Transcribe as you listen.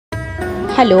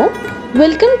Hello,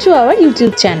 welcome to our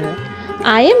YouTube channel.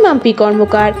 I am Mampi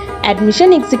Kormokar,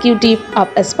 Admission Executive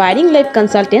of Aspiring Life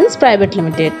Consultants Private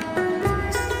Limited.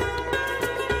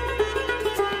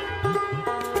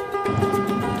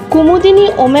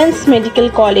 Kumudini Women's Medical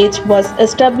College was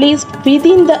established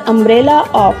within the umbrella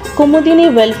of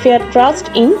Kumudini Welfare Trust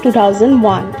in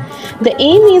 2001. The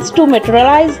aim is to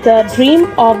materialize the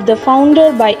dream of the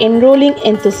founder by enrolling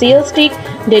enthusiastic,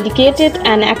 dedicated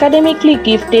and academically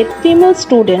gifted female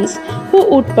students who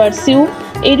would pursue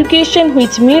education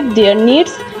which meet their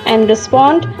needs and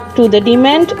respond to the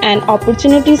demand and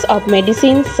opportunities of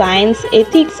medicine, science,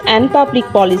 ethics and public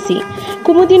policy.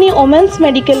 Kumudini Women's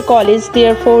Medical College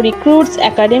therefore recruits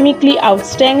academically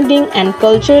outstanding and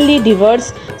culturally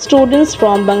diverse students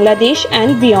from Bangladesh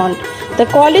and beyond. The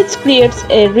college creates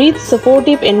a rich,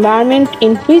 supportive environment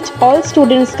in which all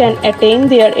students can attain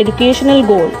their educational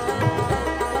goals.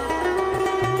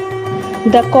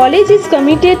 The college is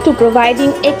committed to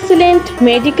providing excellent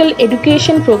medical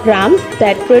education programs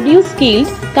that produce skilled,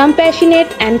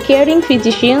 compassionate and caring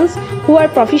physicians who are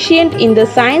proficient in the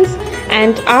science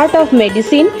and art of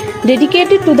medicine,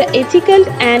 dedicated to the ethical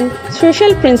and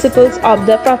social principles of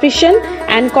the profession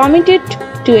and committed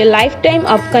to a lifetime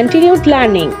of continued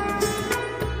learning.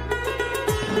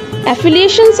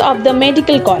 Affiliations of the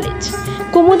Medical College.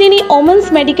 Kumudini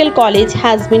Women's Medical College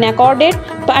has been accorded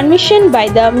permission by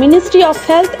the Ministry of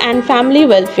Health and Family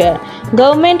Welfare,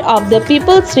 Government of the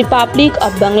People's Republic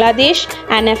of Bangladesh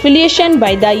and affiliation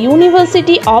by the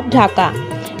University of Dhaka.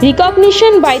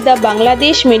 Recognition by the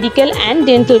Bangladesh Medical and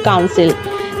Dental Council.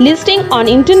 Listing on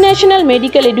International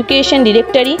Medical Education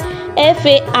Directory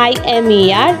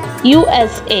FAIMER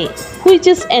USA, which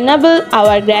is enable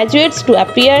our graduates to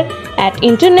appear at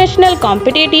international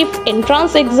competitive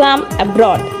entrance exam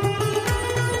abroad.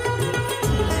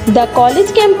 The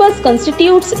college campus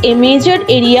constitutes a major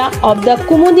area of the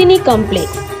Kumudini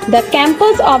complex. The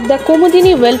campus of the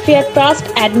Kumudini Welfare Trust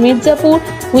at Mirzapur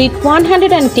with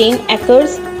 110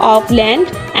 acres of land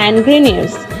and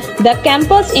greeneries. The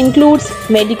campus includes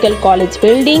medical college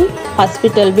building,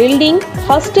 hospital building,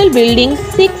 hostel building,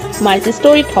 6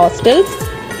 multi-storied hostels,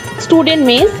 student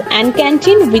mess and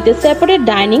canteen with a separate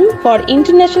dining for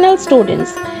international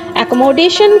students,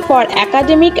 accommodation for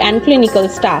academic and clinical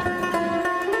staff.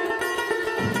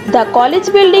 The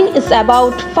college building is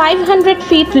about 500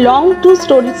 feet long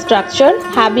two-story structure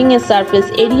having a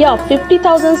surface area of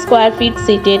 50,000 square feet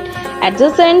seated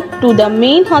adjacent to the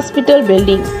main hospital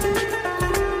building.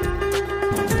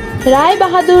 Rai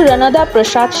Bahadur Ranada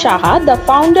Prasad Shaha, the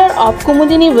founder of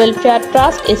Kumudini Welfare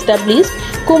Trust, established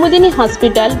Kumudini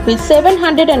Hospital with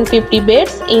 750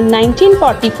 beds in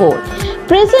 1944.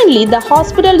 Presently, the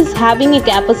hospital is having a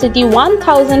capacity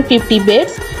 1050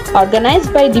 beds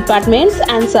organized by departments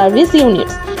and service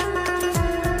units.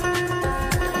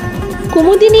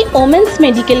 Kumudini Women's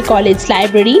Medical College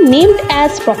Library, named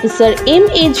as Professor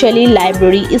M.A. Jalil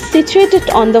Library, is situated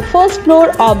on the first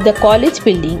floor of the college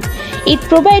building. It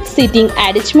provides seating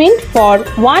arrangement for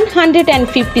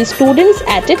 150 students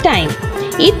at a time.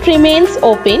 It remains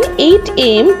open 8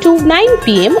 am to 9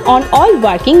 pm on all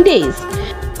working days.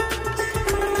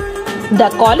 The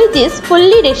college is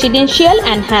fully residential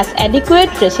and has adequate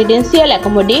residential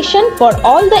accommodation for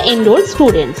all the enrolled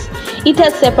students. It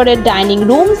has separate dining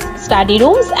rooms, study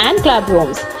rooms and club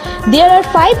rooms. There are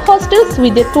 5 hostels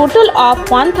with a total of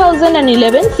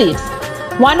 1011 seats.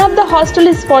 One of the hostels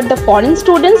is for the foreign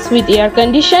students with air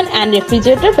condition and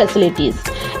refrigerator facilities.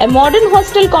 A modern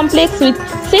hostel complex with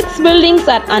 6 buildings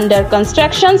are under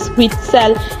construction which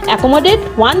shall accommodate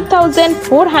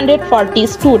 1440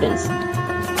 students.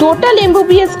 Total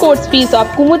MBBS course fees of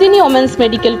Kumudini Women's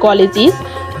Medical College is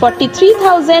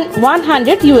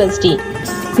 $43,100 USD.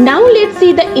 Now let's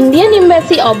see the Indian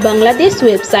Embassy of Bangladesh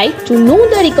website to know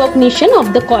the recognition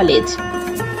of the college.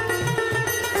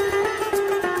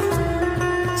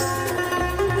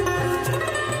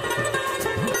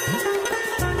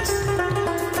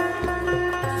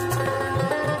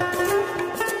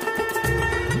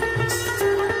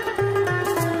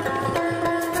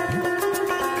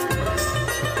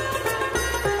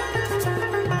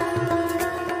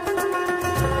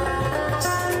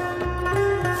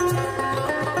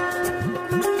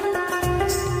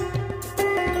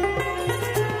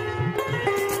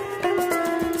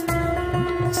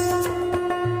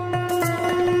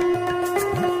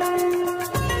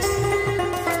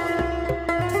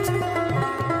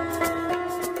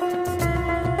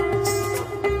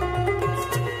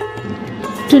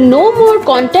 To know more,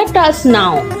 contact us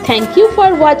now. Thank you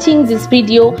for watching this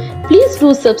video. Please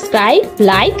do subscribe,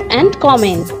 like and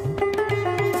comment.